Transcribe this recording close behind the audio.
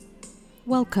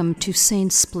Welcome to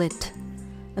Sane Split,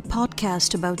 a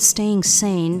podcast about staying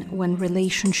sane when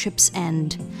relationships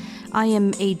end. I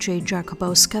am AJ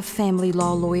Jakubowska, family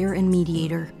law lawyer and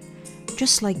mediator.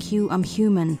 Just like you, I'm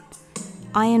human.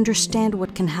 I understand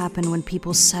what can happen when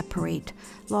people separate.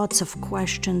 Lots of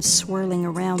questions swirling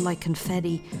around like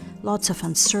confetti, lots of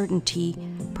uncertainty,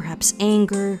 perhaps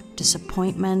anger,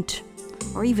 disappointment,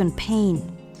 or even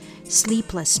pain.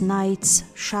 Sleepless nights,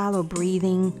 shallow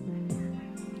breathing.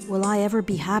 Will I ever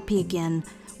be happy again?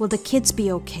 Will the kids be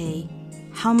okay?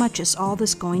 How much is all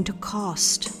this going to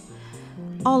cost?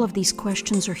 All of these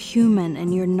questions are human,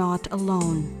 and you're not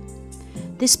alone.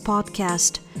 This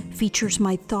podcast features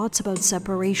my thoughts about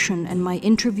separation and my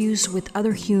interviews with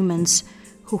other humans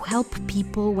who help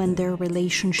people when their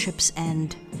relationships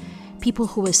end. People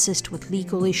who assist with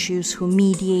legal issues, who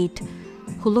mediate,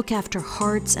 who look after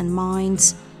hearts and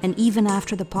minds, and even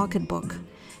after the pocketbook.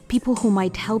 People who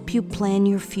might help you plan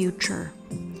your future.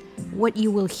 What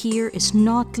you will hear is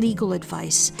not legal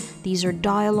advice. These are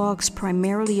dialogues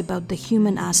primarily about the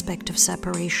human aspect of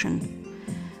separation.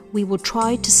 We will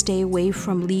try to stay away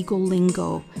from legal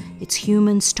lingo. It's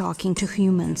humans talking to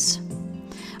humans.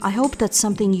 I hope that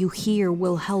something you hear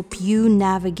will help you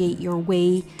navigate your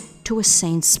way to a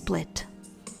sane split.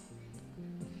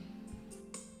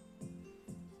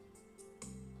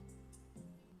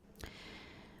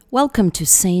 Welcome to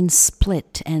Sane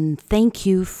Split, and thank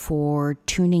you for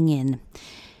tuning in.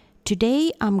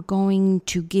 Today I'm going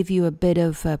to give you a bit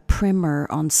of a primer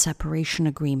on separation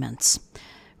agreements.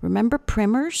 Remember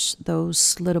primers,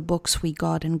 those little books we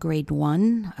got in grade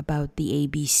 1 about the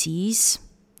ABCs?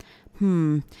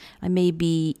 I may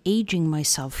be aging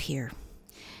myself here.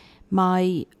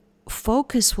 My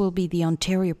focus will be the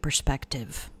Ontario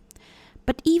perspective.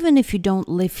 But even if you don't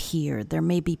live here, there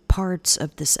may be parts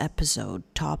of this episode,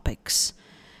 topics,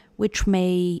 which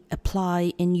may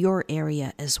apply in your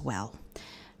area as well.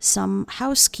 Some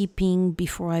housekeeping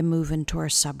before I move into our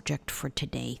subject for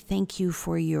today. Thank you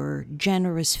for your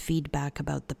generous feedback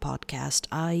about the podcast.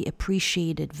 I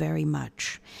appreciate it very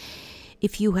much.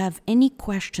 If you have any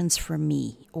questions for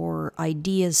me or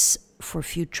ideas for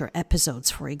future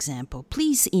episodes, for example,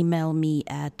 please email me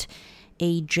at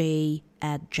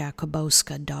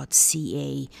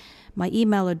aj@jakubowska.ca. My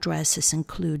email address is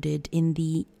included in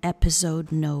the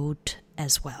episode note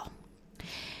as well.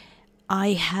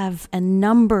 I have a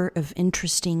number of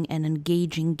interesting and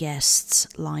engaging guests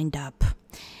lined up,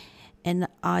 and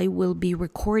I will be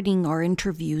recording our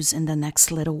interviews in the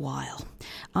next little while.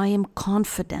 I am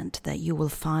confident that you will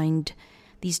find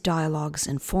these dialogues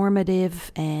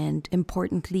informative and,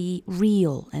 importantly,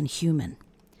 real and human.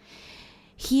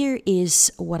 Here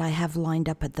is what I have lined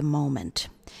up at the moment.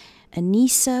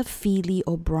 Anissa Feely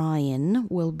O'Brien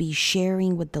will be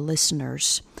sharing with the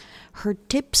listeners her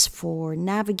tips for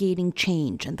navigating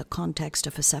change in the context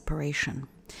of a separation.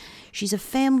 She's a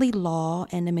family law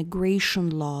and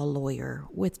immigration law lawyer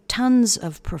with tons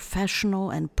of professional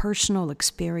and personal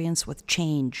experience with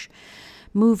change,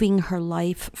 moving her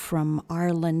life from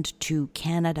Ireland to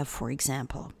Canada, for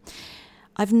example.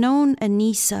 I've known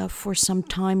Anissa for some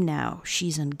time now.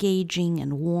 She's engaging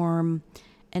and warm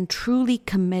and truly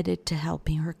committed to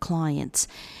helping her clients.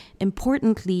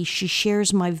 Importantly, she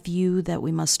shares my view that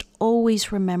we must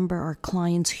always remember our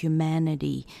clients'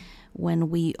 humanity when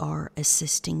we are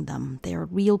assisting them. They are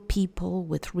real people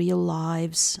with real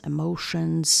lives,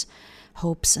 emotions,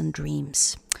 hopes, and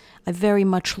dreams. I very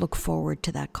much look forward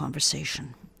to that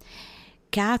conversation.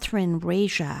 Catherine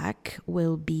Rajak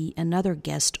will be another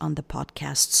guest on the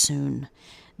podcast soon.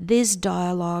 This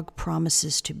dialogue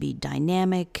promises to be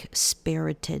dynamic,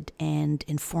 spirited, and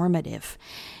informative.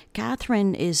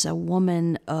 Catherine is a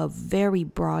woman of very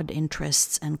broad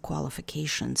interests and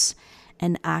qualifications,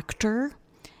 an actor,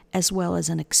 as well as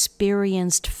an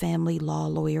experienced family law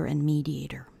lawyer and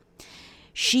mediator.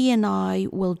 She and I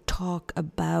will talk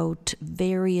about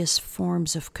various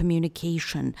forms of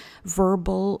communication,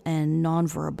 verbal and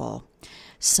nonverbal,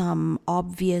 some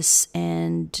obvious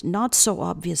and not so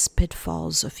obvious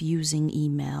pitfalls of using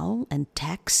email and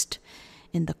text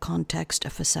in the context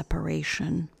of a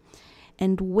separation,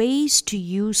 and ways to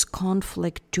use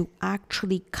conflict to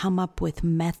actually come up with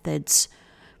methods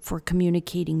for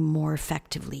communicating more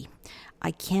effectively.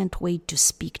 I can't wait to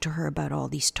speak to her about all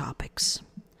these topics.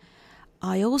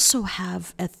 I also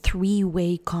have a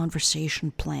 3-way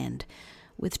conversation planned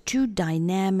with 2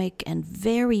 dynamic and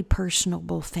very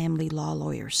personable family law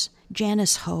lawyers,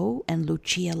 Janice Ho and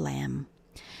Lucia Lam.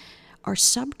 Our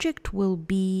subject will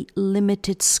be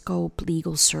limited scope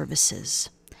legal services,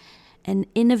 an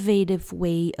innovative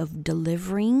way of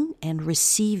delivering and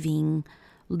receiving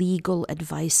legal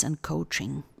advice and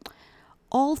coaching.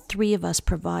 All three of us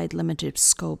provide limited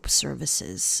scope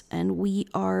services, and we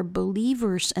are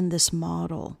believers in this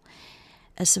model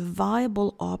as a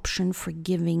viable option for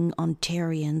giving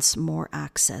Ontarians more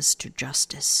access to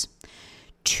justice.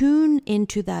 Tune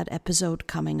into that episode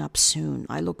coming up soon.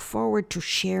 I look forward to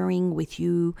sharing with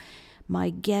you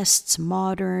my guests'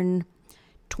 modern,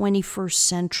 21st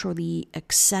century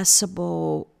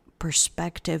accessible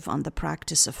perspective on the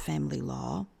practice of family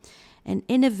law and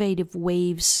innovative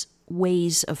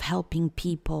ways of helping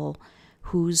people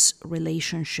whose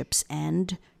relationships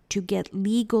end to get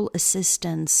legal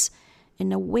assistance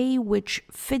in a way which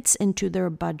fits into their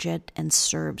budget and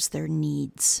serves their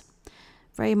needs.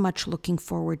 Very much looking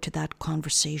forward to that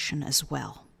conversation as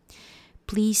well.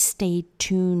 Please stay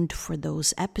tuned for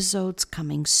those episodes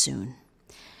coming soon.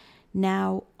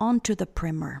 Now, on to the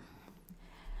primer.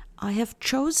 I have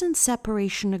chosen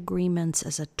separation agreements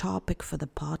as a topic for the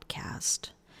podcast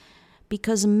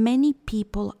because many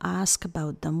people ask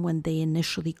about them when they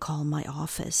initially call my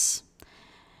office,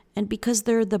 and because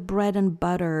they're the bread and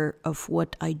butter of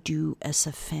what I do as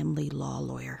a family law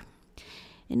lawyer.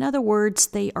 In other words,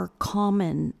 they are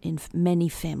common in many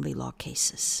family law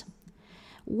cases.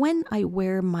 When I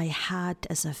wear my hat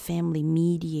as a family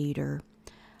mediator,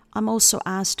 I'm also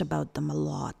asked about them a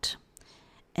lot,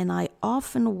 and I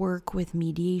often work with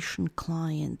mediation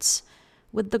clients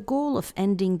with the goal of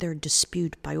ending their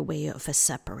dispute by way of a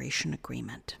separation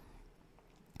agreement.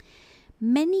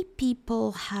 Many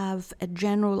people have a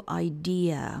general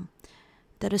idea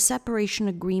that a separation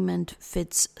agreement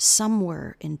fits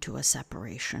somewhere into a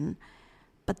separation,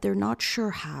 but they're not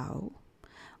sure how,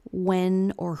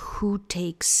 when, or who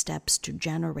takes steps to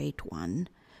generate one,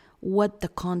 what the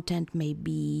content may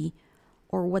be,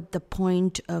 or what the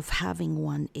point of having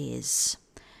one is.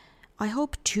 I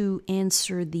hope to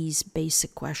answer these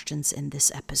basic questions in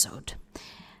this episode.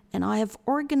 And I have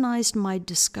organized my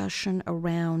discussion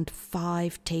around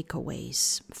 5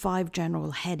 takeaways, 5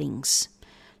 general headings,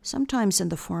 sometimes in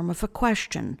the form of a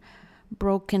question,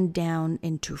 broken down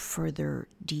into further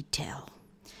detail.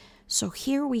 So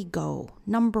here we go.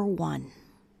 Number 1.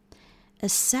 A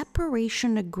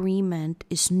separation agreement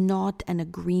is not an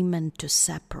agreement to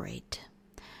separate.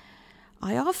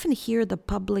 I often hear the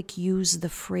public use the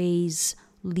phrase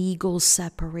legal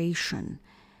separation,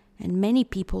 and many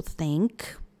people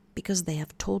think, because they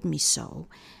have told me so,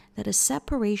 that a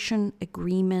separation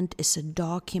agreement is a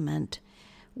document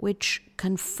which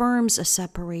confirms a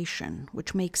separation,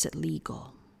 which makes it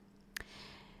legal.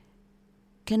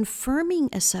 Confirming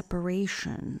a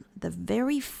separation, the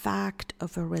very fact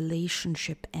of a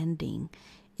relationship ending,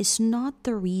 is not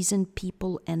the reason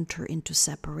people enter into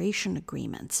separation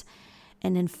agreements.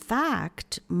 And in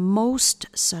fact, most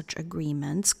such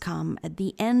agreements come at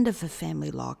the end of a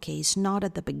family law case, not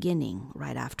at the beginning,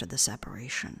 right after the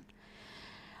separation.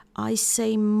 I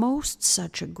say most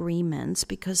such agreements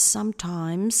because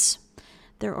sometimes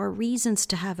there are reasons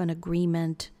to have an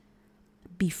agreement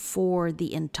before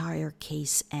the entire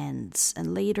case ends.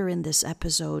 And later in this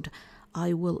episode,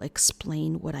 I will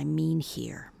explain what I mean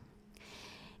here.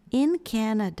 In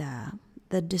Canada,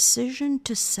 the decision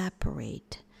to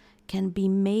separate can be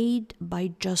made by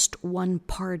just one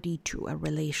party to a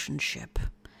relationship.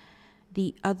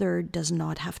 The other does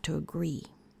not have to agree.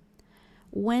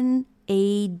 When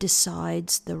A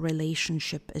decides the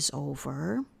relationship is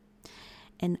over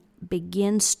and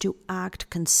begins to act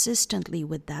consistently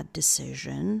with that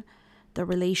decision, the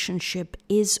relationship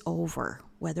is over,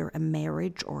 whether a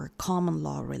marriage or a common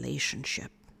law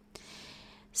relationship.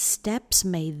 Steps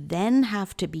may then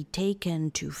have to be taken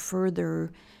to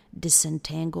further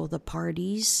disentangle the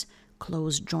parties,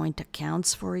 close joint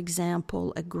accounts, for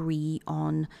example, agree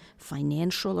on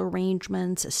financial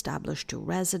arrangements, establish 2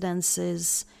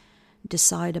 residences,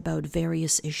 decide about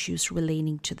various issues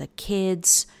relating to the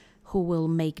kids, who will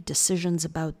make decisions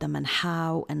about them and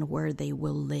how and where they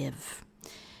will live.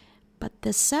 But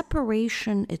the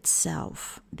separation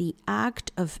itself, the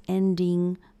act of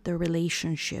ending the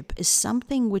relationship, is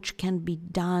something which can be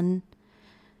done,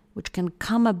 which can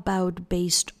come about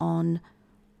based on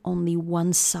only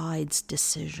one side's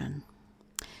decision.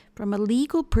 From a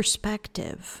legal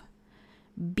perspective,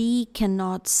 B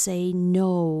cannot say,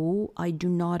 no, I do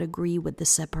not agree with the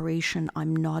separation,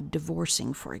 I'm not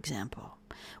divorcing, for example.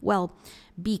 Well,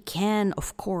 B can,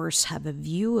 of course, have a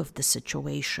view of the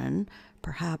situation,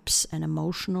 perhaps an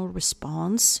emotional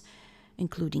response,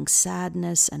 including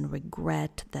sadness and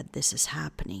regret that this is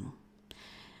happening.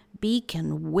 B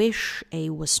can wish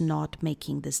A was not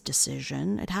making this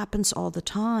decision. It happens all the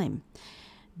time.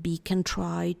 B can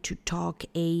try to talk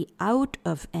A out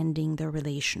of ending the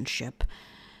relationship,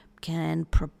 can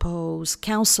propose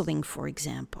counseling, for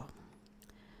example.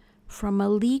 From a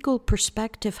legal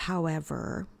perspective,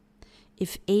 however,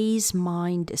 if A's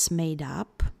mind is made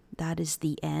up, that is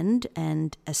the end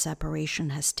and a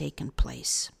separation has taken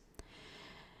place.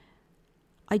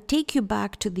 I take you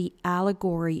back to the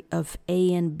allegory of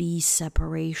A and B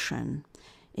separation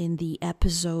in the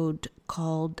episode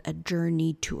called A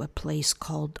Journey to a Place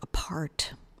Called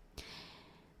Apart.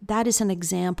 That is an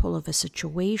example of a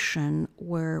situation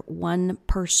where one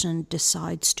person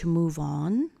decides to move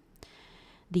on.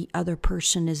 The other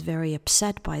person is very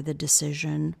upset by the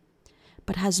decision,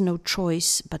 but has no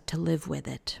choice but to live with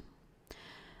it.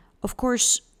 Of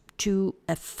course, to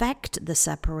effect the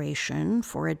separation,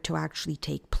 for it to actually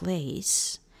take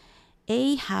place,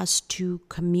 A has to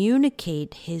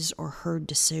communicate his or her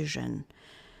decision,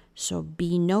 so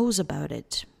B knows about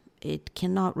it. It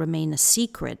cannot remain a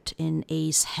secret in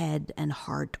A's head and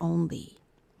heart only.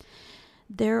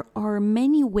 There are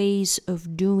many ways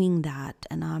of doing that,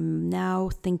 and I'm now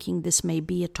thinking this may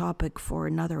be a topic for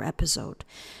another episode.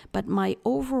 But my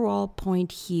overall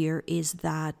point here is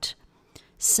that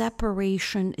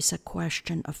separation is a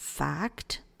question of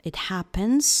fact. It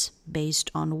happens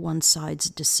based on one side's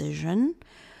decision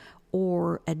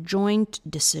or a joint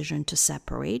decision to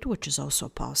separate, which is also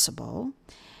possible.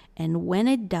 And when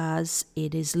it does,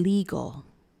 it is legal.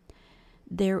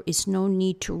 There is no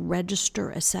need to register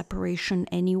a separation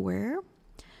anywhere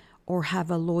or have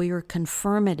a lawyer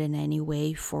confirm it in any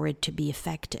way for it to be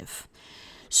effective.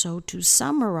 So to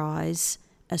summarize,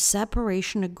 a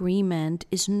separation agreement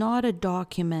is not a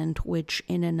document which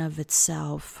in and of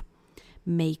itself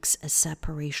makes a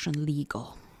separation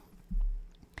legal.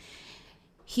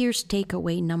 Here's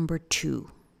takeaway number 2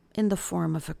 in the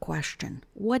form of a question.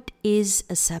 What is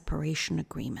a separation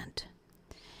agreement?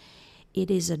 It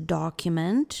is a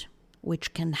document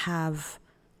which can have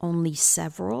only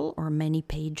several or many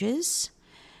pages,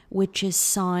 which is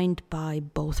signed by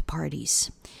both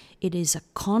parties. It is a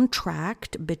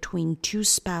contract between two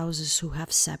spouses who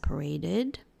have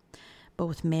separated,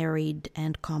 both married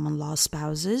and common law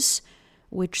spouses,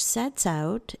 which sets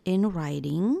out in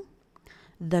writing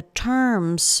the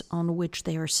terms on which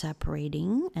they are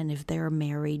separating, and if they are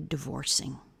married,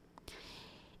 divorcing.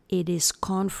 It is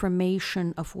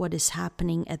confirmation of what is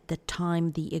happening at the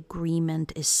time the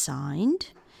agreement is signed,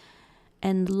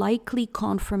 and likely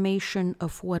confirmation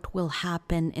of what will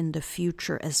happen in the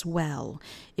future as well,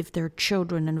 if there are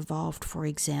children involved, for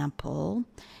example,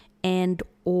 and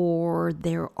or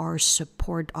there are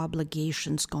support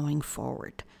obligations going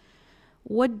forward.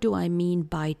 What do I mean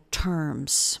by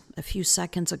terms? A few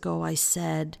seconds ago I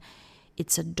said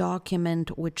it's a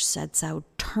document which sets out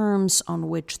terms on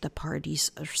which the parties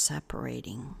are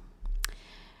separating.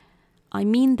 I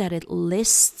mean that it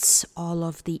lists all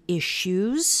of the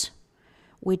issues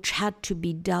which had to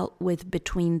be dealt with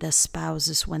between the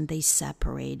spouses when they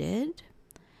separated,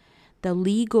 the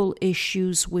legal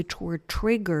issues which were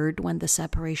triggered when the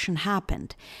separation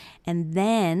happened, and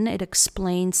then it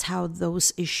explains how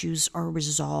those issues are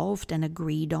resolved and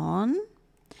agreed on,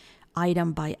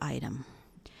 item by item.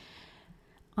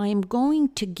 I am going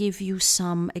to give you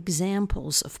some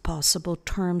examples of possible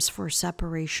terms for a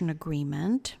separation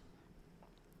agreement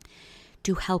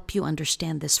to help you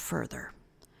understand this further.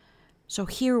 So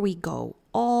here we go.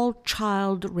 All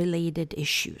child-related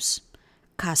issues.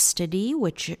 Custody,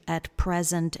 which at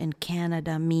present in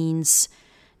Canada means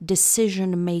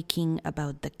decision-making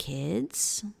about the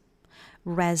kids.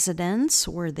 Residence,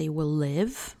 where they will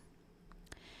live.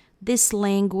 This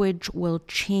language will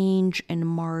change in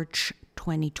March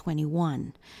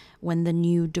 2021 when the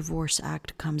new Divorce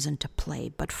Act comes into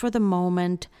play. But for the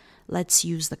moment, let's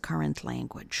use the current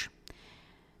language.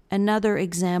 Another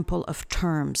example of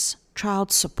terms,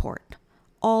 child support,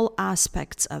 all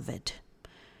aspects of it.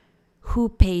 Who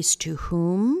pays to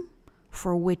whom,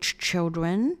 for which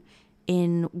children,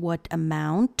 in what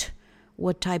amount,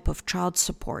 what type of child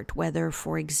support, whether,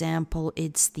 for example,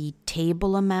 it's the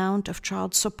table amount of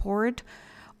child support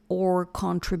or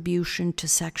contribution to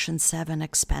Section 7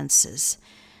 expenses.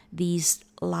 These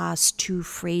last two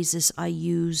phrases I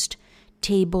used,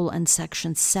 table and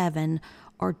Section 7,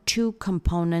 are two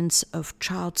components of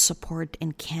child support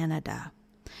in Canada.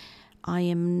 I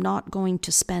am not going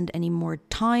to spend any more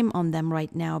time on them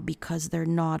right now because they're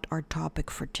not our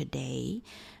topic for today,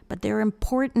 but they're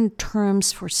important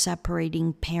terms for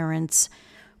separating parents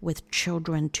with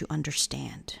children to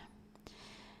understand.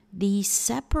 The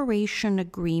separation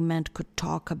agreement could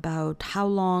talk about how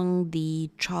long the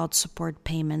child support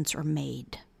payments are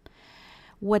made.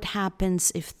 What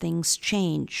happens if things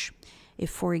change? If,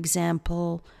 for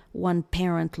example, one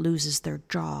parent loses their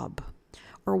job,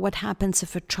 or what happens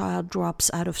if a child drops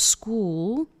out of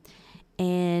school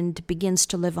and begins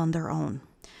to live on their own.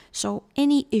 So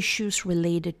any issues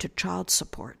related to child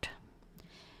support.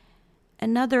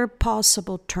 Another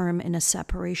possible term in a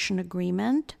separation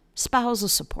agreement, spousal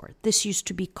support. This used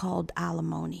to be called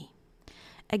alimony.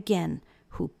 Again,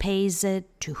 who pays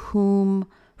it, to whom,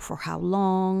 for how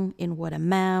long, in what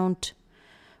amount,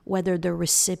 whether the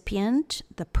recipient,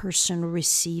 the person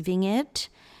receiving it,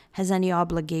 has any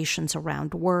obligations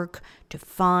around work, to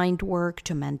find work,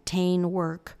 to maintain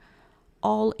work,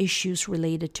 all issues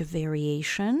related to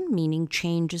variation, meaning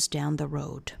changes down the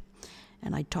road.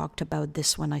 And I talked about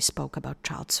this when I spoke about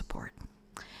child support.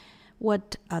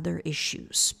 What other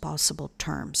issues, possible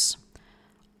terms?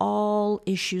 All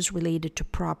issues related to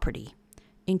property,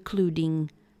 including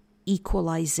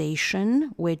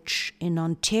equalization, which in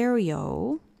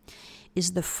Ontario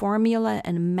is the formula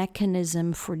and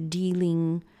mechanism for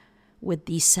dealing with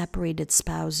the separated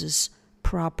spouses'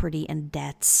 property and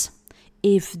debts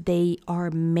if they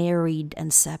are married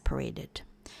and separated.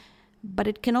 But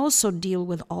it can also deal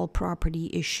with all property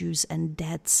issues and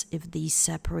debts if the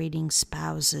separating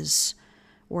spouses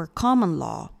were common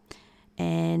law,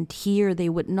 and here they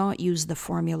would not use the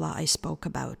formula I spoke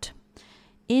about.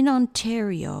 In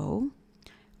Ontario,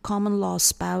 common law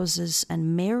spouses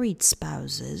and married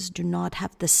spouses do not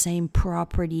have the same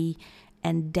property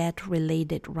and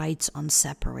debt-related rights on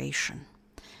separation.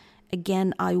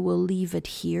 Again, I will leave it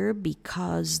here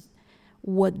because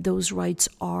what those rights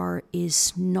are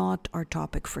is not our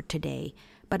topic for today,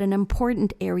 but an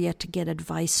important area to get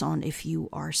advice on if you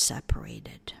are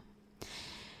separated.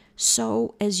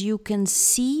 So, as you can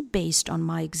see based on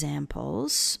my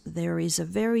examples, there is a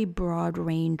very broad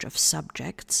range of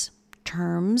subjects,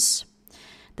 terms,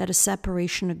 that a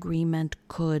separation agreement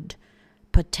could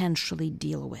potentially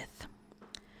deal with.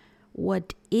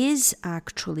 What is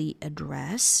actually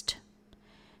addressed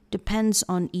depends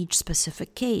on each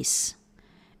specific case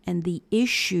and the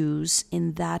issues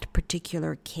in that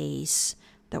particular case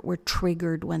that were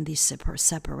triggered when the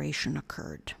separation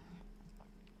occurred.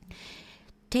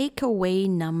 Takeaway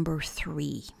number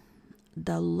 3,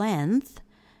 the length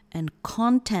and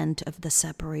content of the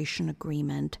separation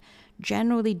agreement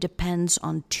generally depends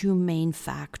on 2 main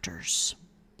factors: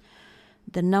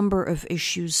 the number of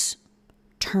issues,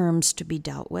 terms to be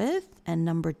dealt with, and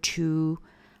number 2,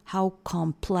 how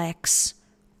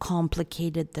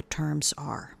complicated the terms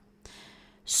are.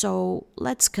 So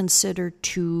let's consider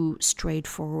 2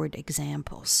 straightforward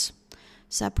examples.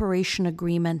 Separation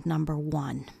agreement number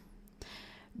 1.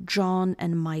 John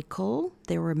and Michael,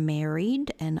 they were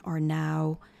married and are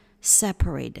now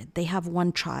separated. They have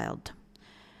 1 child.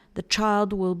 The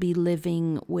child will be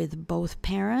living with both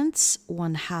parents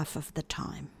 1/2 of the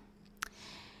time.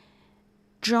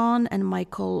 John and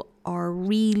Michael are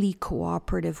really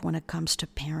cooperative when it comes to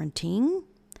parenting.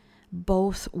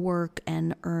 Both work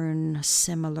and earn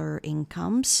similar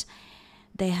incomes.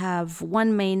 They have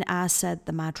 1 main asset,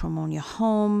 the matrimonial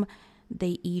home.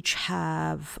 They each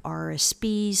have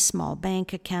RSPs, small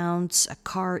bank accounts, a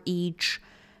car each.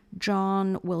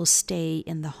 John will stay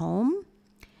in the home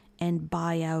and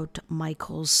buy out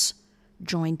Michael's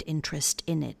joint interest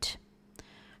in it.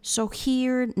 So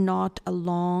here, not a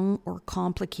long or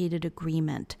complicated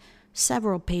agreement,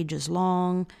 several pages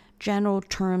long, general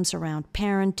terms around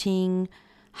parenting,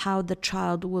 how the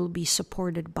child will be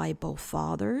supported by both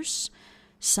fathers,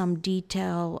 some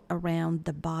detail around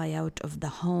the buyout of the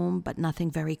home, but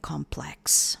nothing very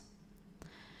complex.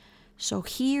 So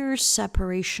here's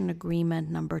separation agreement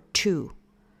number 2,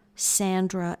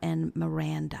 Sandra and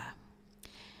Miranda.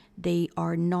 They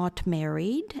are not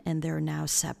married and they're now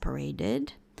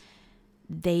separated.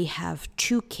 They have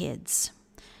 2 kids.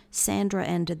 Sandra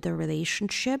ended the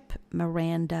relationship.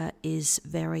 Miranda is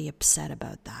very upset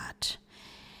about that.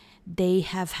 They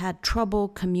have had trouble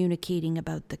communicating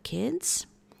about the kids,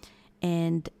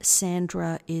 and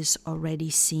Sandra is already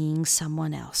seeing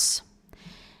someone else.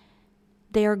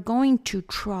 They are going to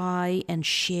try and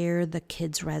share the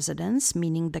kids' residence,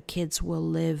 meaning the kids will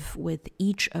live with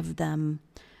each of them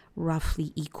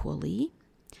roughly equally.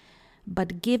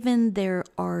 But given there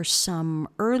are some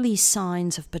early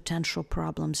signs of potential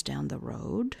problems down the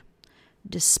road,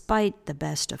 despite the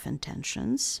best of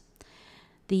intentions,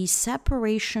 the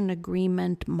separation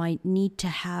agreement might need to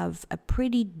have a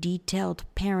pretty detailed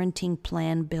parenting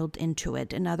plan built into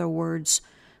it. In other words,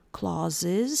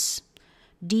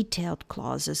 detailed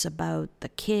clauses about the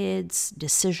kids,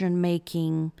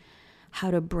 decision-making,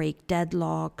 how to break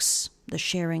deadlocks, the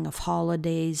sharing of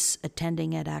holidays,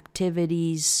 attending at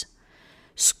activities,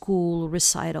 school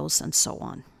recitals, and so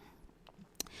on.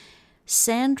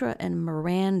 Sandra and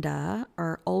Miranda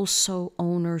are also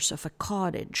owners of a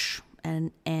cottage,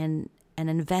 and an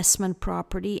investment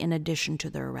property in addition to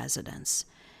their residence.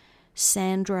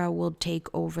 Sandra will take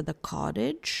over the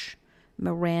cottage.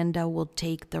 Miranda will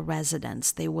take the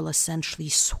residence. They will essentially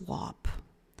swap.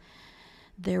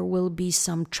 There will be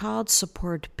some child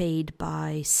support paid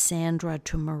by Sandra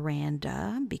to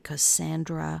Miranda because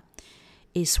Sandra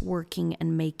is working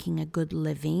and making a good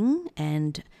living,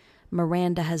 and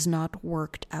Miranda has not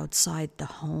worked outside the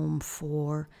home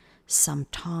for some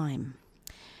time.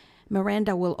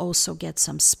 Miranda will also get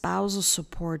some spousal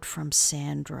support from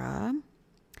Sandra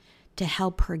to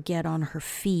help her get on her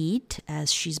feet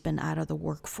as she's been out of the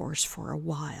workforce for a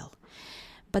while.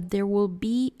 But there will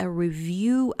be a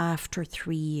review after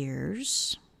 3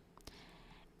 years,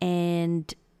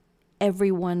 and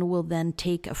everyone will then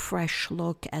take a fresh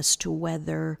look as to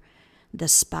whether the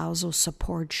spousal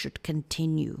support should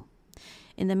continue.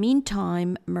 In the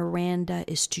meantime, Miranda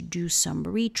is to do some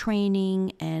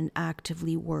retraining and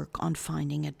actively work on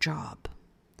finding a job.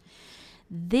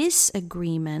 This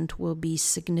agreement will be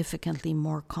significantly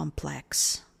more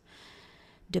complex.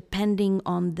 Depending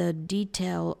on the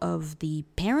detail of the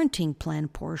parenting plan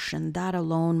portion, that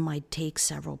alone might take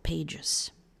several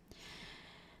pages.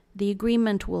 The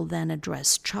agreement will then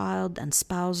address child and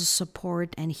spousal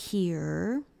support, and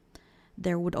here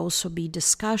there would also be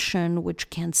discussion, which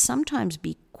can sometimes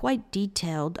be quite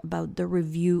detailed, about the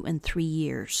review in 3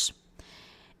 years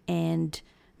and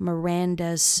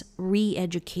Miranda's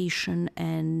re-education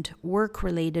and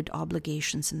work-related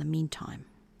obligations in the meantime.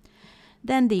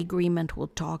 Then the agreement will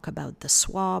talk about the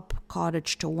swap,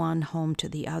 cottage to one, home to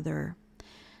the other.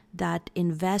 That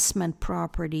investment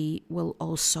property will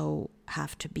also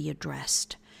have to be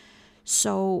addressed.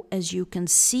 So as you can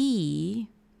see,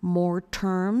 more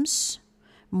terms,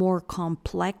 more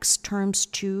complex terms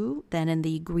too, than in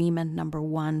the agreement number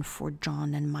 1 for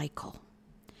John and Michael.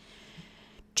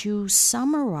 To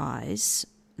summarize,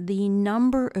 the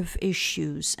number of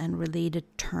issues and related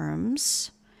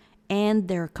terms and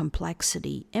their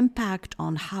complexity impact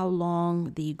on how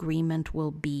long the agreement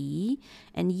will be,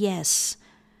 and yes,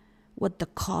 what the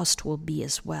cost will be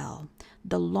as well.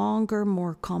 The longer,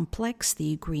 more complex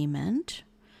the agreement,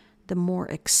 the more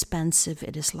expensive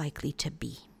it is likely to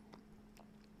be.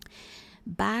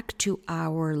 Back to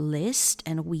our list,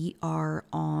 and we are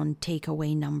on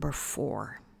takeaway number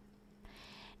 4.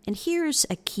 And here's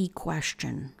a key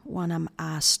question, one I'm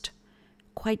asked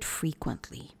quite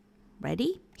frequently.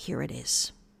 Ready? Here it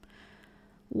is.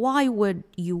 Why would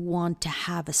you want to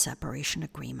have a separation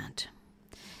agreement?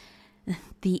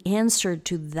 The answer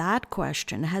to that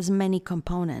question has many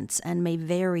components and may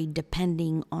vary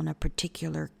depending on a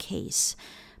particular case.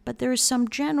 But there are some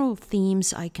general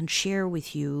themes I can share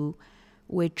with you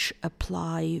which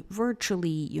apply virtually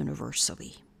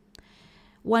universally.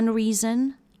 One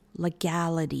reason,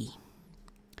 legality.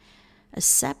 A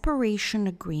separation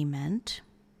agreement,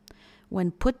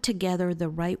 when put together the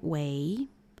right way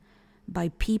by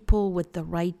people with the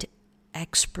right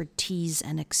expertise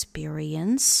and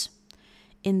experience,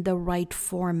 in the right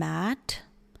format,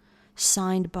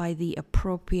 signed by the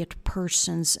appropriate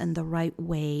persons in the right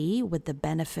way with the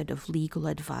benefit of legal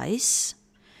advice,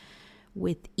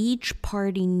 with each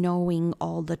party knowing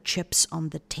all the chips on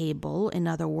the table, in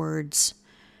other words,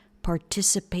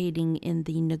 participating in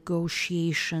the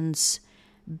negotiations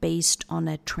based on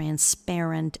a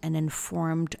transparent and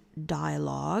informed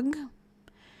dialogue,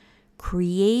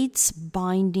 creates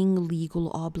binding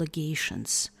legal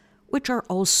obligations, which are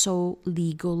also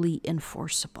legally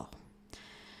enforceable.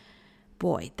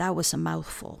 Boy, that was a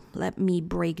mouthful. Let me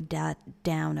break that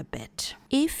down a bit.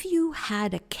 If you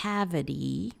had a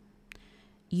cavity,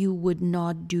 you would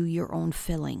not do your own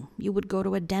filling. You would go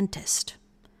to a dentist.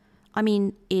 I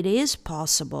mean, it is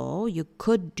possible you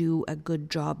could do a good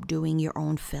job doing your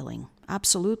own filling.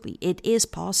 Absolutely, it is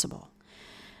possible.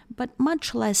 But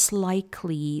much less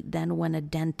likely than when a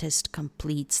dentist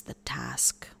completes the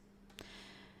task.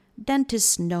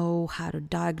 Dentists know how to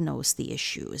diagnose the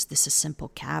issue. Is this a simple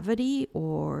cavity,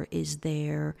 or is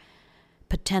there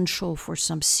potential for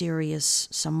some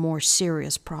more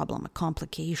serious problem, a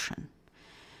complication?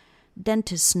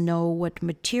 Dentists know what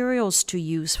materials to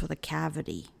use for the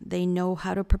cavity. They know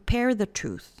how to prepare the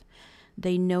tooth.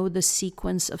 They know the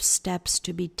sequence of steps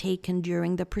to be taken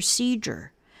during the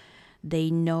procedure. They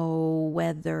know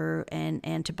whether an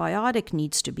antibiotic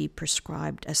needs to be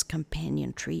prescribed as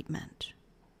companion treatment.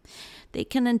 They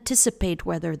can anticipate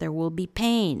whether there will be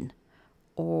pain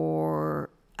or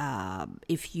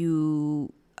if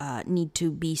you need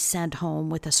to be sent home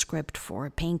with a script for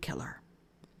a painkiller.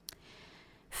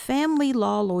 Family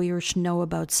law lawyers know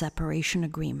about separation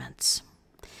agreements.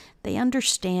 They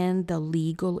understand the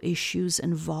legal issues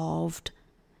involved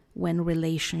when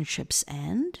relationships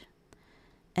end,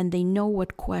 and they know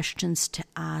what questions to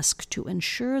ask to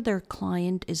ensure their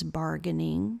client is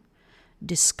bargaining,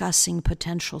 discussing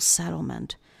potential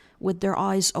settlement with their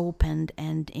eyes opened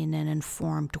and in an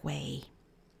informed way.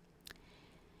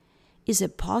 Is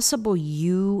it possible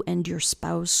you and your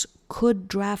spouse could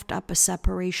draft up a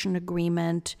separation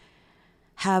agreement,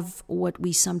 have what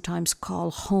we sometimes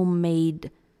call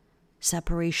homemade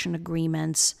separation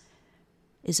agreements?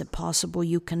 Is it possible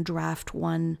you can draft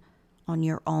one on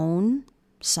your own,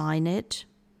 sign it,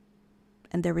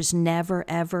 and there is never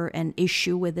ever an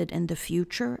issue with it in the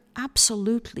future?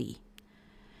 Absolutely.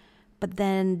 But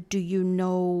then, do you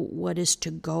know what is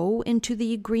to go into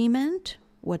the agreement?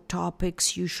 What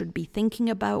topics you should be thinking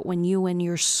about when you and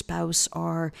your spouse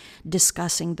are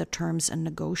discussing the terms and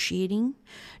negotiating?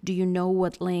 Do you know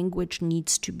what language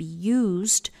needs to be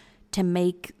used to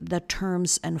make the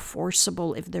terms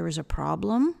enforceable if there is a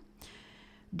problem?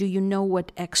 Do you know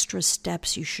what extra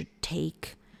steps you should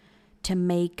take to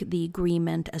make the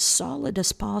agreement as solid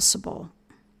as possible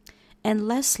and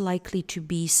less likely to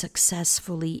be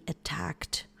successfully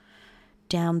attacked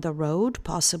down the road,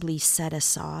 possibly set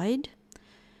aside?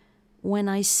 When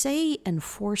I say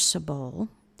enforceable,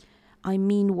 I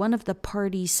mean one of the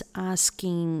parties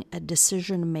asking a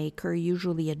decision maker,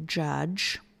 usually a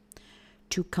judge,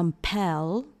 to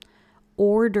compel,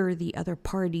 order the other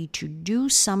party to do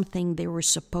something they were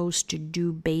supposed to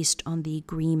do based on the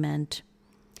agreement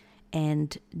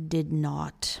and did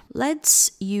not.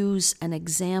 Let's use an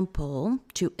example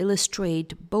to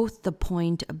illustrate both the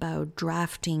point about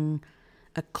drafting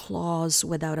a clause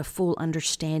without a full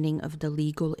understanding of the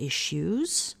legal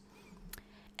issues,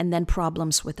 and then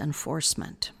problems with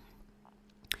enforcement.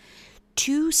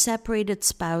 Two separated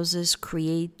spouses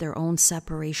create their own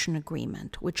separation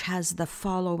agreement, which has the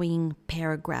following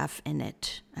paragraph in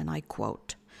it, and I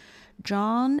quote,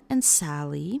 "John and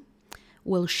Sally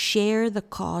will share the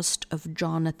cost of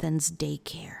Jonathan's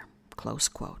daycare," close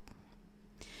quote.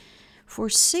 For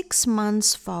 6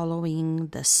 months following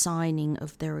the signing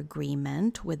of their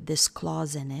agreement with this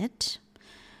clause in it,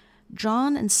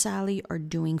 John and Sally are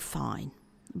doing fine.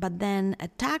 But then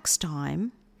at tax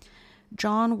time,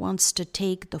 John wants to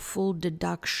take the full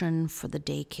deduction for the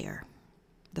daycare,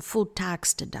 the full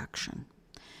tax deduction.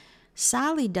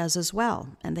 Sally does as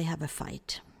well, and they have a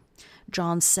fight.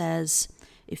 John says,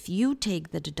 "If you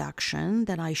take the deduction,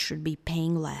 then I should be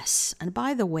paying less. And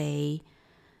by the way,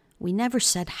 we never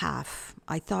said half.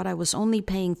 I thought I was only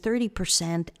paying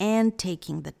 30% and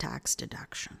taking the tax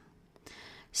deduction."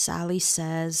 Sally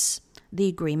says, "The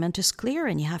agreement is clear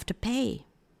and you have to pay."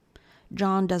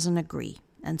 John doesn't agree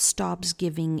and stops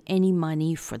giving any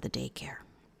money for the daycare.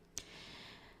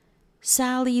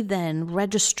 Sally then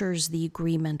registers the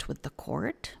agreement with the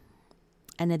court,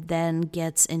 and it then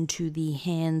gets into the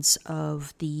hands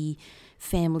of the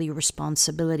Family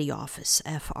Responsibility Office,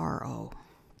 FRO.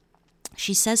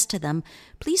 She says to them,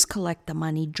 "Please collect the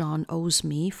money John owes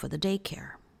me for the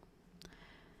daycare."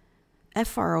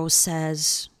 FRO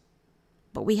says,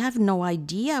 "But we have no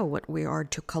idea what we are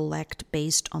to collect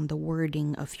based on the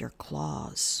wording of your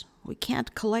clause. We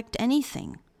can't collect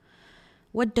anything.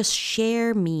 What does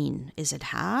share mean? Is it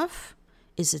half?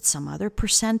 Is it some other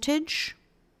percentage?"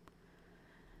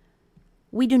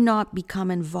 We do not become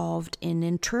involved in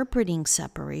interpreting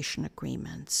separation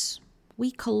agreements.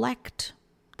 We collect.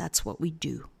 That's what we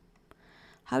do.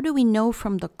 How do we know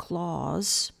from the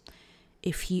clause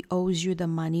if he owes you the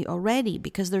money already?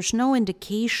 Because there's no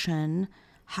indication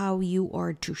how you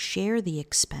are to share the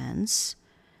expense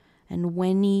and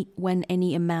when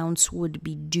any amounts would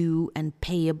be due and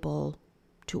payable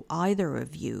to either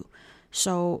of you.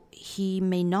 So he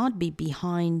may not be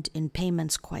behind in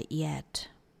payments quite yet.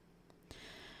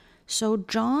 So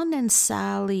John and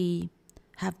Sally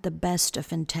have the best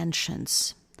of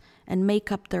intentions and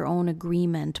make up their own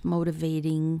agreement,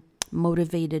 motivated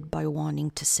by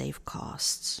wanting to save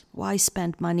costs. Why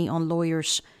spend money on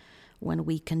lawyers when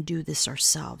we can do this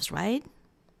ourselves, right?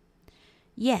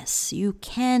 Yes, you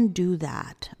can do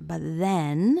that, but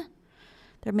then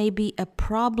there may be a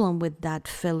problem with that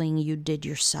filling you did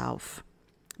yourself,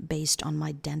 based on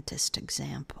my dentist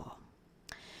example.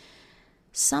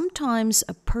 Sometimes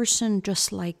a person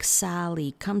just like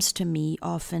Sally comes to me,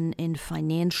 often in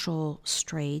financial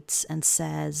straits, and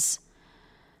says,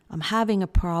 "I'm having a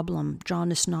problem.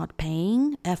 John is not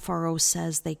paying. FRO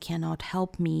says they cannot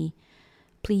help me.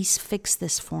 Please fix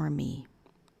this for me."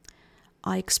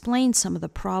 I explained some of the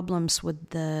problems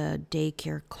with the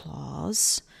daycare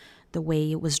clause, the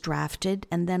way it was drafted,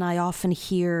 and then I often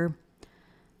hear,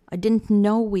 "I didn't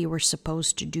know we were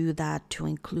supposed to do that to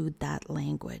include that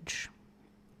language."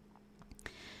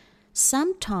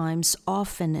 Sometimes,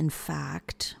 often in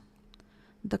fact,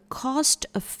 the cost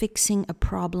of fixing a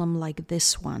problem like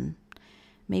this one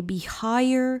may be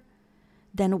higher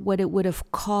than what it would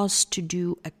have cost to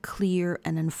do a clear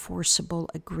and enforceable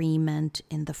agreement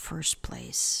in the first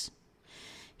place.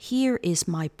 Here is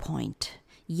my point.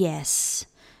 Yes,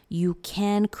 you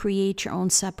can create your own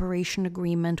separation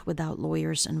agreement without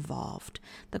lawyers involved.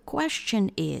 The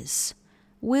question is,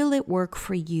 will it work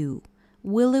for you?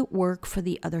 Will it work for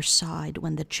the other side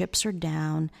when the chips are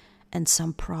down and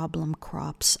some problem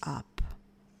crops up?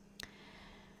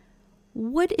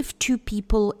 What if two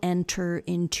people enter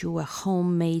into a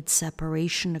homemade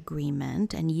separation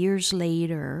agreement and years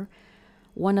later,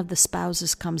 one of the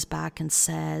spouses comes back and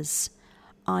says,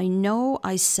 I know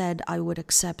I said I would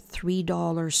accept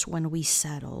 $3 when we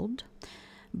settled,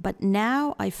 but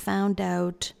now I found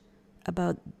out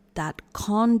about that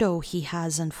condo he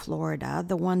has in Florida,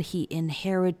 the one he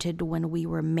inherited when we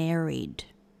were married.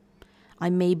 I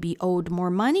may be owed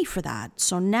more money for that.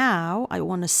 So now I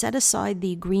want to set aside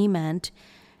the agreement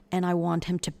and I want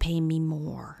him to pay me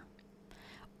more.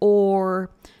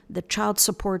 Or the child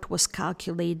support was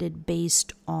calculated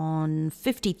based on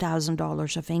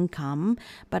 $50,000 of income,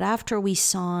 but after we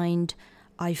signed,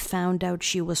 I found out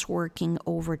she was working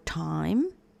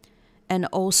overtime and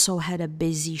also had a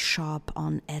busy shop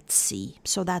on Etsy.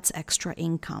 So that's extra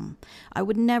income. I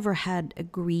would never had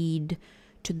agreed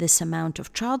to this amount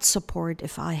of child support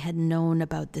if I had known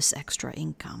about this extra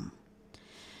income.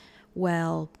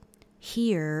 Well,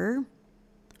 here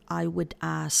I would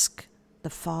ask the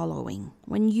following.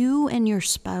 When you and your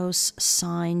spouse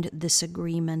signed this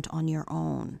agreement on your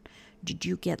own, did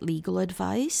you get legal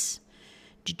advice?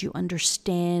 Did you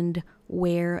understand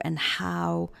where and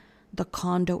how the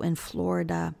condo in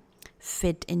Florida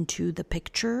fit into the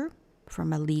picture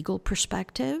from a legal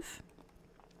perspective?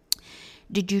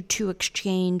 Did you two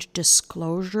exchange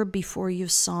disclosure before you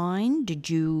signed? Did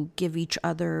you give each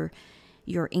other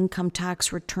your income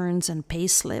tax returns and pay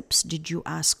slips? Did you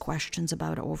ask questions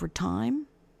about overtime?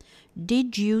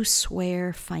 Did you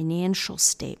swear financial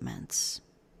statements?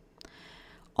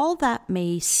 All that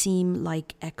may seem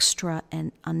like extra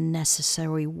and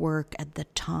unnecessary work at the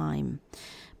time,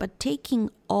 but taking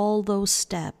all those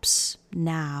steps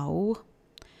now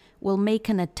will make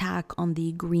an attack on the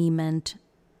agreement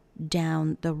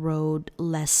down the road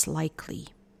less likely,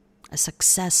 a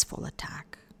successful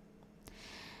attack.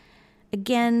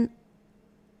 Again,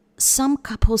 some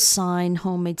couples sign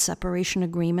homemade separation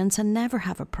agreements and never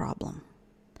have a problem.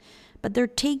 But they're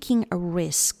taking a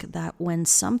risk that when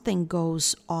something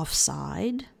goes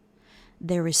offside,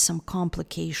 there is some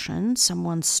complication,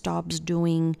 someone stops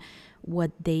doing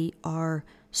what they are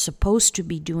supposed to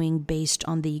be doing based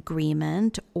on the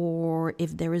agreement, or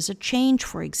if there is a change,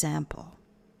 for example.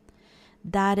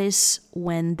 That is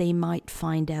when they might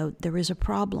find out there is a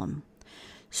problem.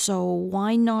 So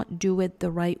why not do it the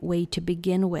right way to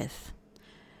begin with?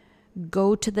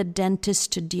 Go to the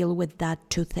dentist to deal with that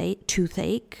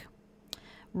toothache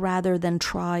rather than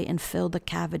try and fill the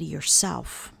cavity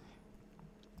yourself.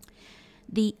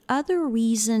 The other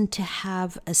reason to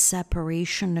have a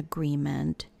separation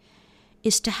agreement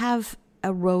is to have a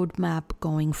roadmap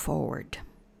going forward.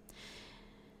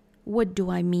 What do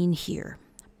I mean here?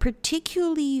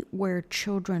 Particularly where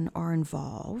children are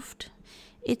involved,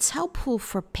 it's helpful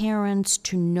for parents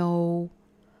to know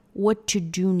what to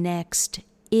do next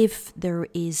if there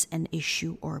is an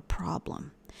issue or a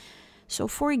problem. So,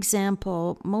 for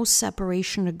example, most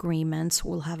separation agreements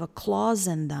will have a clause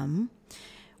in them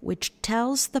which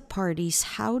tells the parties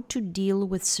how to deal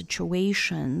with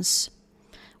situations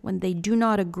when they do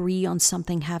not agree on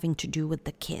something having to do with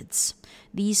the kids.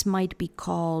 These might be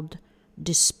called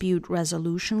dispute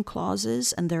resolution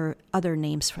clauses, and there are other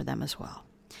names for them as well.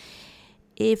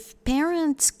 If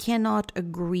parents cannot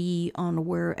agree on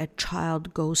where a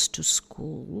child goes to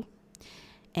school,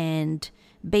 and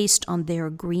based on their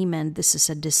agreement, this is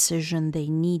a decision they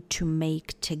need to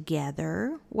make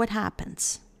together, what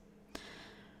happens?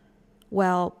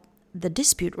 Well, the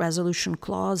dispute resolution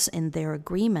clause in their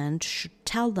agreement should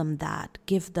tell them that,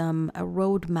 give them a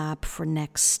roadmap for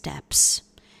next steps.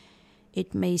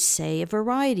 It may say a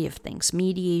variety of things: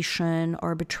 mediation,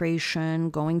 arbitration,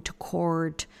 going to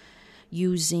court,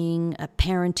 using a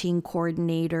parenting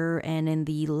coordinator. And in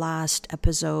the last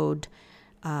episode,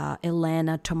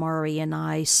 Elena Tomari and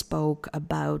I spoke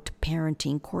about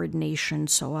parenting coordination,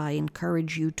 so I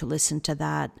encourage you to listen to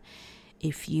that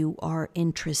if you are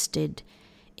interested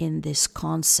in this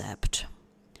concept.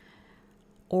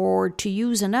 Or to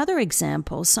use another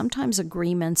example, sometimes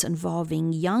agreements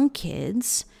involving young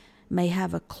kids may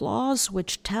have a clause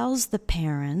which tells the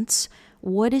parents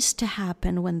What is to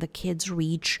happen when the kids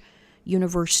reach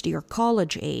university or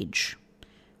college age?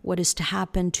 What is to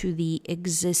happen to the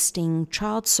existing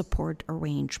child support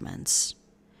arrangements?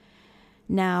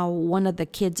 Now, one of the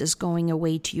kids is going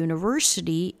away to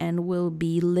university and will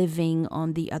be living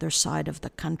on the other side of the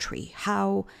country.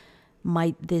 How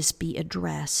might this be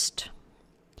addressed?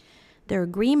 Their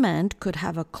agreement could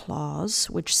have a clause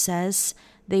which says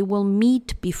they will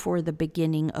meet before the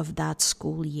beginning of that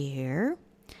school year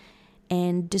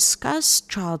and discuss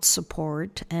child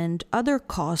support and other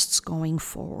costs going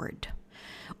forward,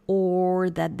 or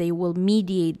that they will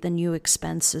mediate the new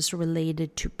expenses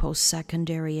related to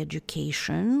post-secondary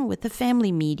education with a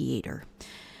family mediator.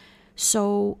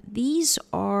 So these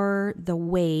are the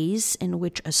ways in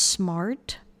which a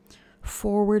smart,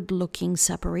 forward-looking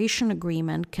separation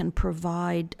agreement can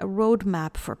provide a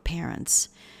roadmap for parents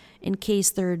in case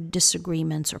there are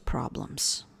disagreements or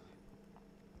problems.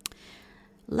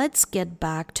 Let's get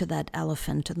back to that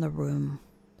elephant in the room,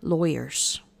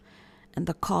 lawyers, and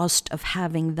the cost of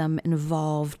having them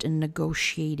involved in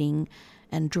negotiating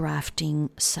and drafting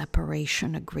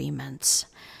separation agreements.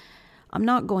 I'm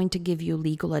not going to give you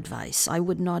legal advice. I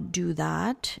would not do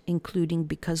that, including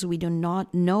because we do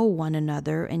not know one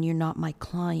another and you're not my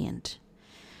client.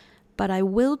 But I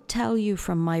will tell you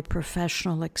from my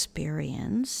professional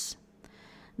experience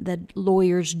that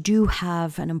lawyers do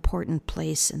have an important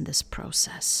place in this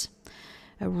process.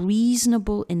 A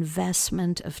reasonable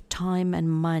investment of time and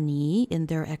money in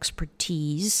their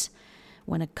expertise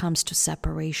when it comes to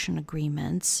separation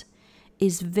agreements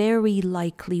is very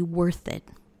likely worth it.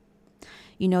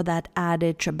 You know that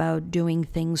adage about doing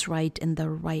things right in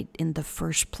the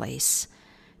first place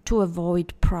to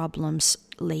avoid problems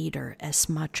later as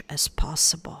much as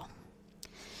possible.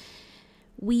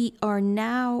 We are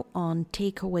now on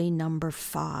takeaway number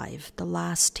 5, the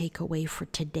last takeaway for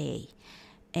today.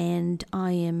 And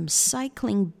I am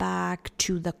cycling back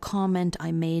to the comment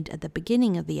I made at the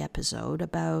beginning of the episode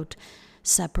about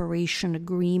separation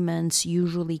agreements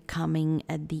usually coming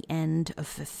at the end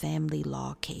of a family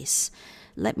law case.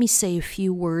 Let me say a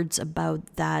few words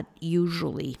about that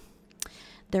usually.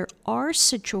 There are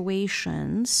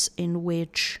situations in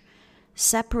which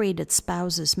separated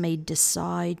spouses may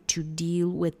decide to deal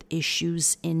with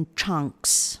issues in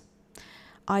chunks,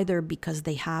 either because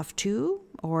they have to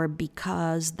or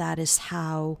because that is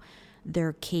how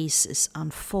their case is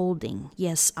unfolding.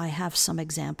 Yes, I have some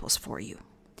examples for you.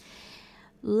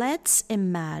 Let's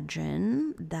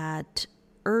imagine that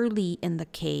early in the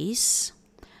case,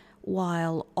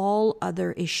 while all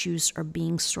other issues are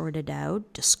being sorted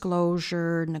out,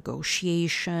 disclosure,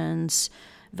 negotiations,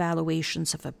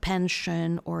 valuations of a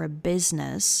pension or a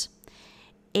business,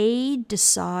 A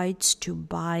decides to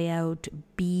buy out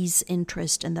B's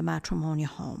interest in the matrimonial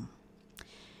home.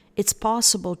 It's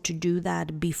possible to do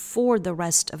that before the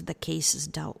rest of the case is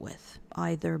dealt with,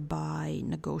 either by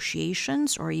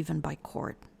negotiations or even by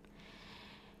court.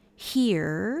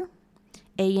 Here,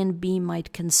 A and B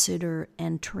might consider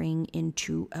entering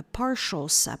into a partial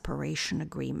separation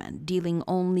agreement, dealing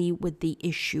only with the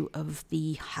issue of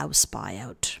the house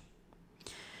buyout.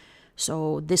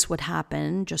 So this would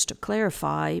happen, just to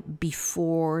clarify,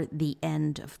 before the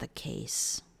end of the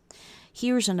case.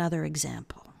 Here's another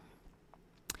example.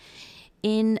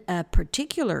 In a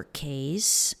particular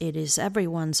case, it is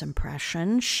everyone's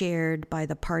impression, shared by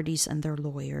the parties and their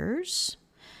lawyers,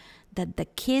 that the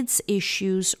kids'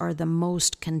 issues are the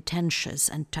most contentious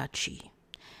and touchy.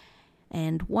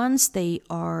 And once they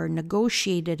are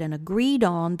negotiated and agreed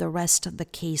on, the rest of the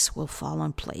case will fall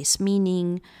in place,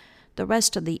 meaning the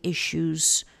rest of the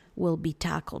issues will be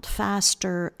tackled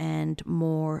faster and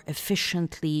more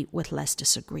efficiently with less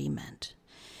disagreement.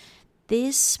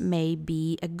 This may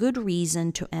be a good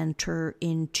reason to enter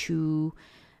into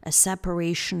a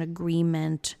separation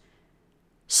agreement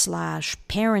 /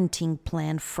 parenting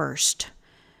plan first.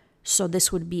 So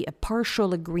this would be a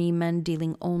partial agreement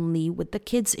dealing only with the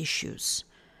kids' issues.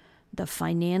 The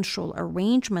financial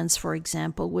arrangements, for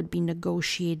example, would be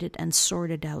negotiated and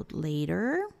sorted out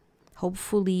later,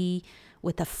 hopefully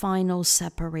with a final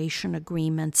separation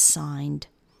agreement signed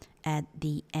at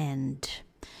the end.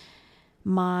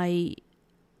 My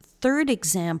third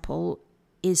example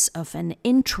is of an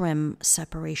interim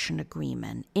separation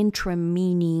agreement. Interim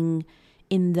meaning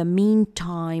in the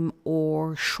meantime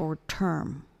or short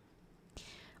term.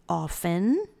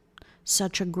 Often,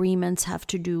 such agreements have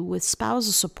to do with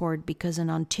spousal support because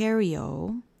in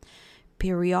Ontario,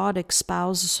 periodic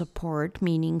spousal support,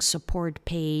 meaning support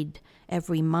paid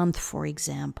every month, for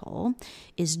example,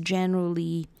 is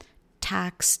generally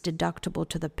tax deductible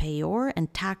to the payor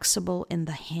and taxable in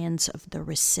the hands of the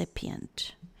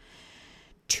recipient.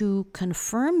 To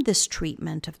confirm this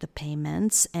treatment of the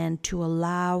payments and to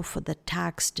allow for the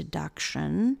tax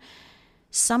deduction,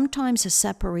 sometimes a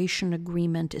separation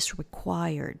agreement is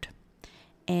required,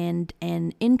 and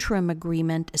an interim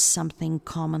agreement is something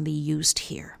commonly used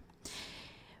here.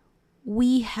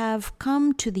 We have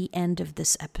come to the end of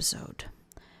this episode.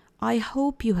 I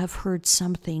hope you have heard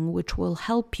something which will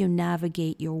help you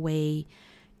navigate your way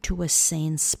to a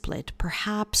sane split,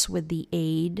 perhaps with the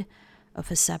aid of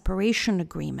a separation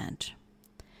agreement.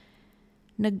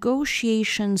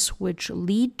 Negotiations which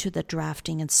lead to the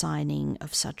drafting and signing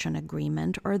of such an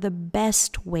agreement are the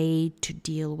best way to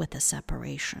deal with a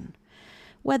separation,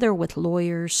 whether with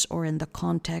lawyers or in the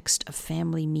context of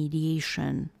family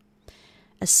mediation.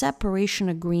 A separation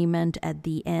agreement at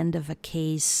the end of a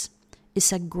case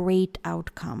is a great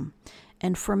outcome,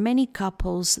 and for many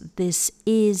couples, this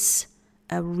is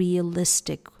a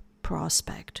realistic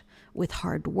prospect with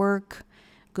hard work,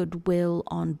 goodwill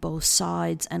on both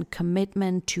sides, and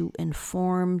commitment to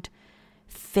informed,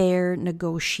 fair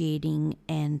negotiating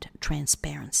and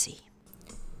transparency.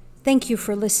 Thank you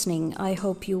for listening. I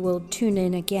hope you will tune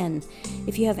in again.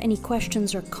 If you have any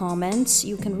questions or comments,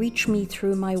 you can reach me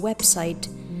through my website,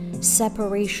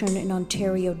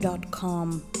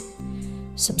 separationinontario.com.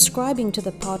 Subscribing to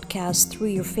the podcast through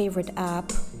your favorite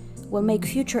app will make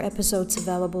future episodes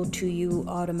available to you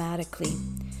automatically.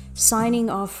 Signing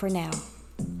off for now.